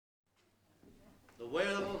The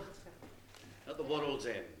Well at the World's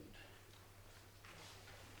End.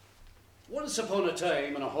 Once upon a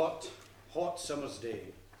time, on a hot summer's day,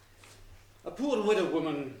 a poor widow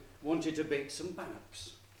woman wanted to bake some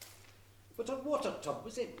bannocks, but her water tub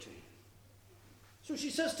was empty. So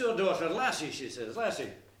she says to her daughter, "Lassie," she says,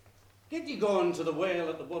 "Lassie, get ye gone to the well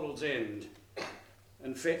at the world's end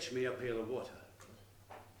and fetch me a pail of water."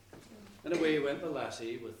 And away went the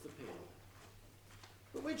lassie with the pail.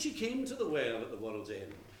 But when she came to the well at the world's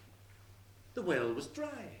end, the well was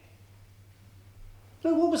dry.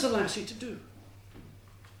 Now, what was the lassie to do?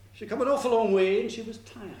 She'd come an awful long way and she was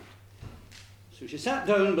tired. So she sat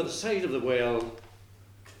down by the side of the well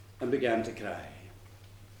and began to cry.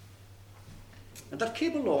 And there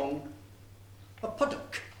came along a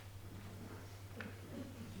puddock,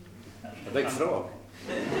 a big frog,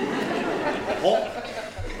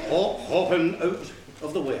 hopping out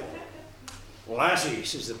of the well. "Lassie,"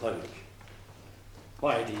 says the puddock,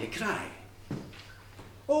 "why do you cry?"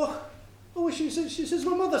 Oh, she says,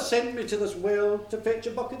 "My mother sent me to this well to fetch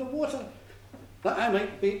a bucket of water, that I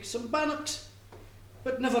might bake some bannocks,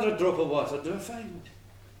 but never a drop of water do I find."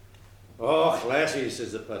 "Oh, lassie,"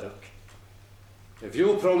 says the puddock, "if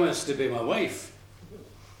you'll promise to be my wife,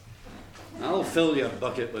 I'll fill your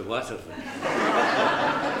bucket with water for you."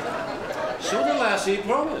 So the lassie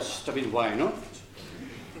promised. Why not?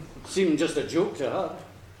 Seemed just a joke to her.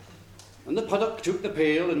 And the puddock took the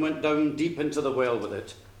pail and went down deep into the well with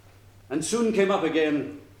it, and soon came up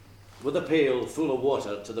again with a pail full of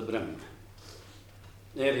water to the brim.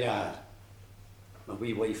 "There you are, my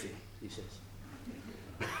wee wifey," he says.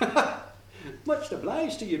 "Much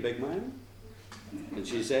obliged to you, big man." And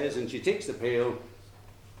she says, and she takes the pail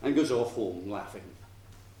and goes off home laughing.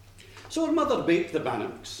 So her mother baked the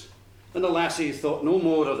bannocks, and the lassie thought no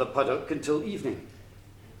more of the puddock until evening.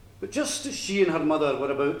 But just as she and her mother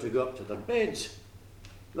were about to go up to their beds,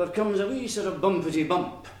 there comes a wee sort of bumpety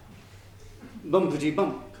bump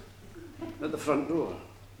at the front door.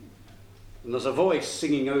 And there's a voice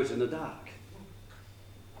singing out in the dark.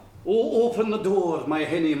 "Oh, open the door, my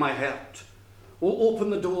hinny, my heart. Oh,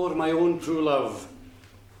 open the door, my own true love.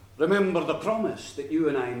 Remember the promise that you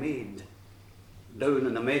and I made down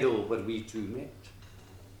in the meadow where we two met."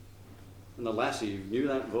 And the lassie knew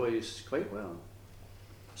that voice quite well.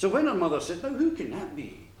 So when her mother said, "Now, who can that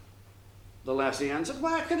be?" the lassie answered,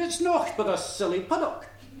 "Why, it's naught but a silly puddock."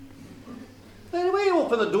 "Anyway,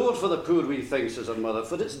 open the door for the poor wee thing," says her mother,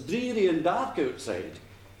 "for it's dreary and dark outside."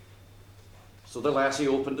 So the lassie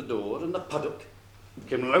opened the door, and the puddock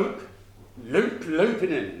came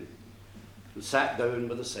louping in, and sat down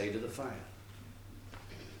by the side of the fire.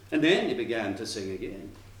 And then he began to sing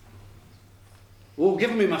again. "Oh,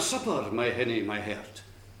 give me my supper, my hinny, my heart.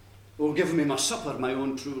 Oh, give me my supper, my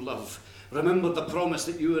own true love. Remember the promise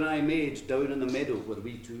that you and I made down in the meadow where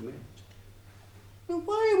we two met." "Well,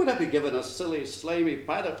 why would I be giving a silly, slimy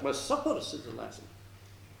paddock my supper?" says the lassie.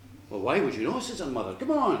 "Well, why would you know?" says her mother. "Come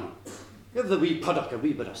on, give the wee puddock a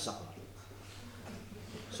wee bit of supper."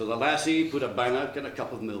 So the lassie put a bannock and a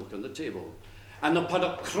cup of milk on the table, and the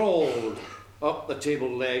puddock crawled up the table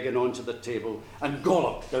leg and onto the table and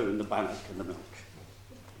golloped down the bannock and the milk.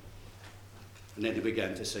 And then he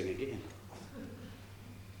began to sing again.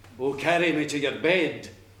 "Oh, carry me to your bed,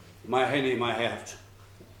 my hinny, my heart.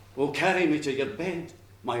 Oh, carry me to your bed,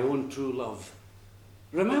 my own true love.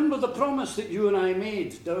 Remember the promise that you and I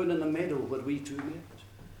made down in the meadow where we two met."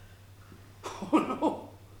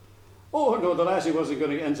 Oh no, the lassie wasn't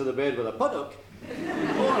going to get into the bed with a puddock.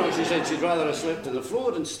 Oh no, she said she'd rather have slept on the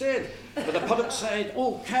floor instead. But the puddock said,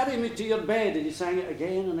 "Oh, carry me to your bed," and he sang it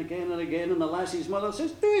again and again and again, and the lassie's mother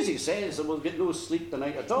says, "Do as he says and we'll get no sleep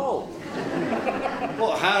tonight at all."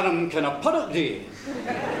 What harm can a puddock do?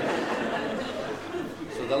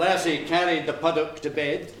 So the lassie carried the puddock to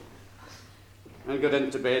bed and got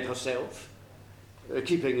into bed herself,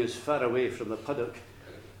 keeping as far away from the puddock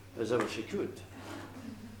as ever she could.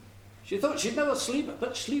 She thought she'd never sleep,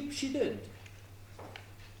 but sleep she did.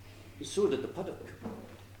 And so did the puddock.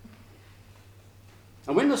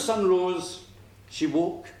 And when the sun rose, she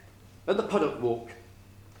woke, and the puddock woke,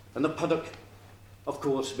 and the puddock, of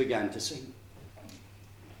course, began to sing.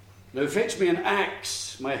 "Now fetch me an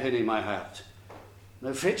axe, my hinny, my heart.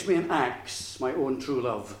 Now fetch me an axe, my own true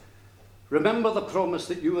love. Remember the promise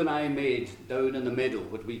that you and I made down in the meadow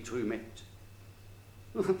where we two met."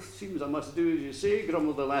 "Seems I must do as you say,"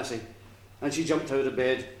 grumbled the lassie, and she jumped out of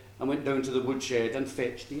bed and went down to the woodshed and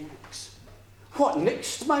fetched the axe. "What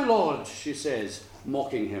next, my lord?" she says,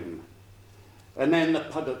 mocking him. And then the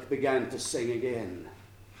puddock began to sing again.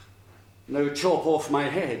 "Now chop off my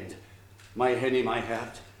head, my hinny, my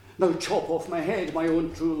heart. Now chop off my head, my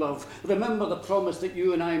own true love. Remember the promise that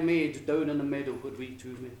you and I made down in the meadow where we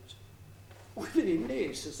two met. Oh,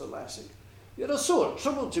 nay, says the lassie. You're a sore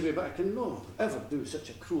trouble to me, but I can no ever do such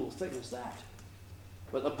a cruel thing as that.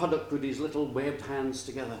 But the puddock put his little webbed hands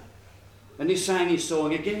together, and he sang his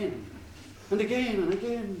song again, and again, and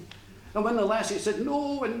again. And when the lassie said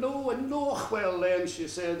no, and no, and no, well then, she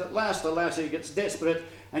said, at last the lassie gets desperate,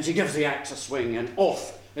 and she gives the axe a swing, and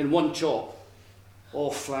off, in one chop,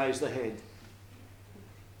 off flies the head.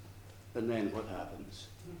 And then what happens?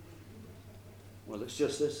 Well, it's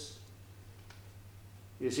just this.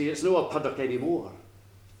 You see, it's no a puddock anymore.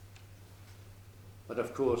 But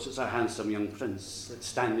of course, it's a handsome young prince that's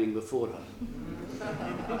standing before her.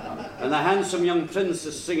 And the handsome young prince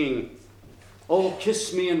is singing, "Oh,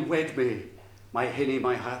 kiss me and wed me, my hinny,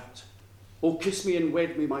 my heart. Oh, kiss me and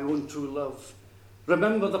wed me, my own true love.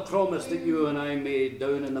 Remember the promise that you and I made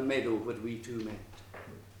down in the meadow where we two met."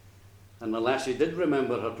 And the lassie did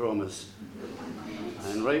remember her promise.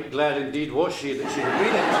 And right glad indeed was she that she had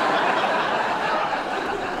made it.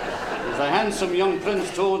 The handsome young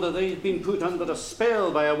prince told her they'd been put under a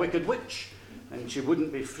spell by a wicked witch, and she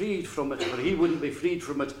wouldn't be freed from it, or he wouldn't be freed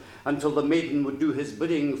from it, until the maiden would do his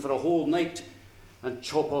bidding for a whole night and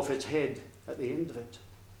chop off its head at the end of it.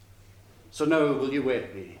 "So now will you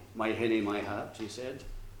wed me, my hinny, my heart," he said.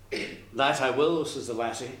 "That I will," says the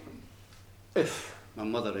lassie, "if my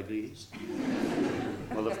mother agrees."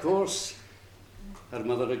 Well, of course, her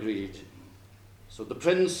mother agreed. So the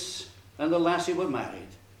prince and the lassie were married,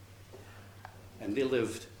 and they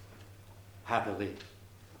lived happily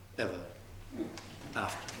ever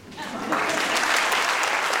after.